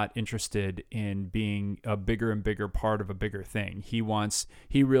really not interested in being a bigger and bigger part of a bigger thing. He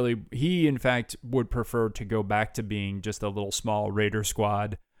in fact would prefer to go back to being just a little small raider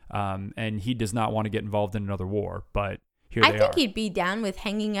squad. And he does not want to get involved in another war, but here they are. I think he'd be down with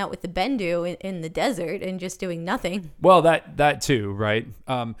hanging out with the Bendu in the desert and just doing nothing. Well, that too, right?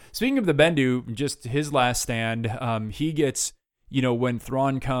 Speaking of the Bendu, just his last stand, he gets, when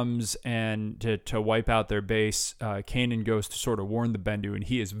Thrawn comes and to wipe out their base, Kanan goes to sort of warn the Bendu, and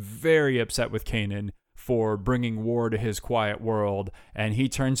he is very upset with Kanan for bringing war to his quiet world, and he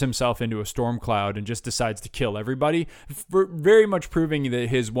turns himself into a storm cloud and just decides to kill everybody, very much proving that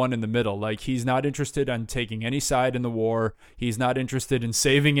his one in the middle. Like, he's not interested in taking any side in the war. He's not interested in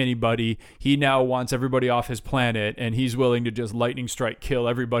saving anybody. He now wants everybody off his planet, and he's willing to just lightning strike kill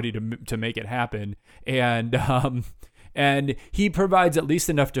everybody to make it happen. And he provides at least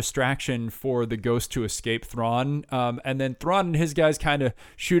enough distraction for the Ghost to escape Thrawn. And then Thrawn and his guys kind of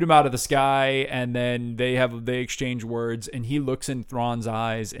shoot him out of the sky, and then they exchange words, and he looks in Thrawn's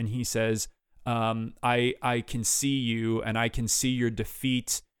eyes and he says, I can see you, and I can see your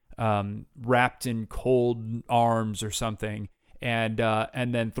defeat wrapped in cold arms or something. And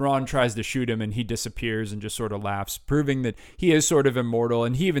then Thrawn tries to shoot him, and he disappears and just sort of laughs, proving that he is sort of immortal.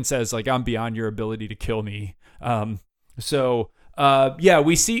 And he even says, like, I'm beyond your ability to kill me. We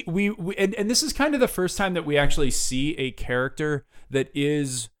see and this is kind of the first time that we actually see a character that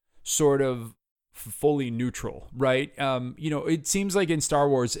is sort of fully neutral, right? It seems like in Star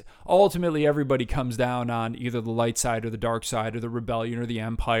Wars, ultimately everybody comes down on either the light side or the dark side or the rebellion or the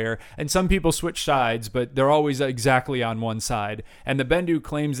Empire, and some people switch sides, but they're always exactly on one side. And the Bendu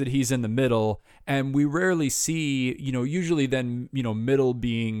claims that he's in the middle, and we rarely see, usually then, middle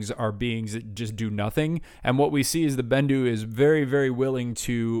beings are beings that just do nothing. And what we see is the Bendu is very, very willing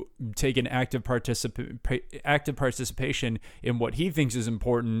to take an active participation in what he thinks is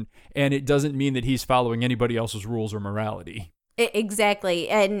important, and it doesn't mean that he's following anybody else's rules or morality. Exactly.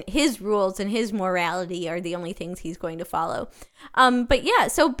 And his rules and his morality are the only things he's going to follow. But yeah,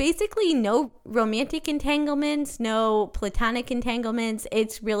 so basically no romantic entanglements, no platonic entanglements.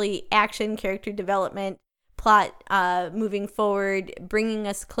 It's really action, character development, plot moving forward, bringing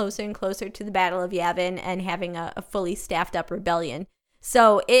us closer and closer to the Battle of Yavin and having a fully staffed up rebellion.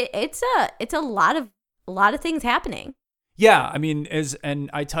 So it's a lot of things happening. Yeah, I mean, and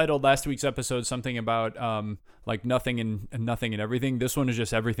I titled last week's episode something about like nothing and everything. This one is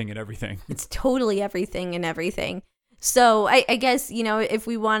just everything and everything. It's totally everything and everything. So I guess, if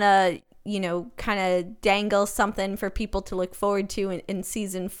we want to, kind of dangle something for people to look forward to in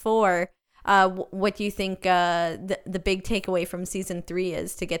season 4, what do you think the big takeaway from season 3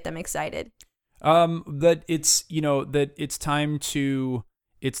 is to get them excited? That it's time to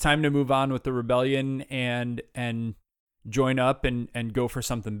move on with the rebellion and join up and go for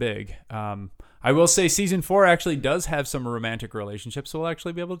something big. I will say season 4 actually does have some romantic relationships, so we'll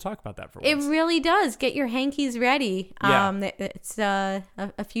actually be able to talk about that for once. It really does. Get your hankies ready. Yeah. It's a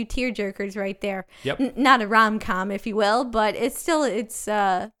few tearjerkers right there. Yep. Not a rom-com, if you will, but it's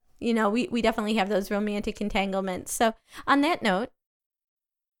we definitely have those romantic entanglements. So on that note,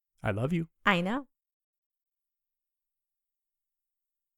 I love you. I know.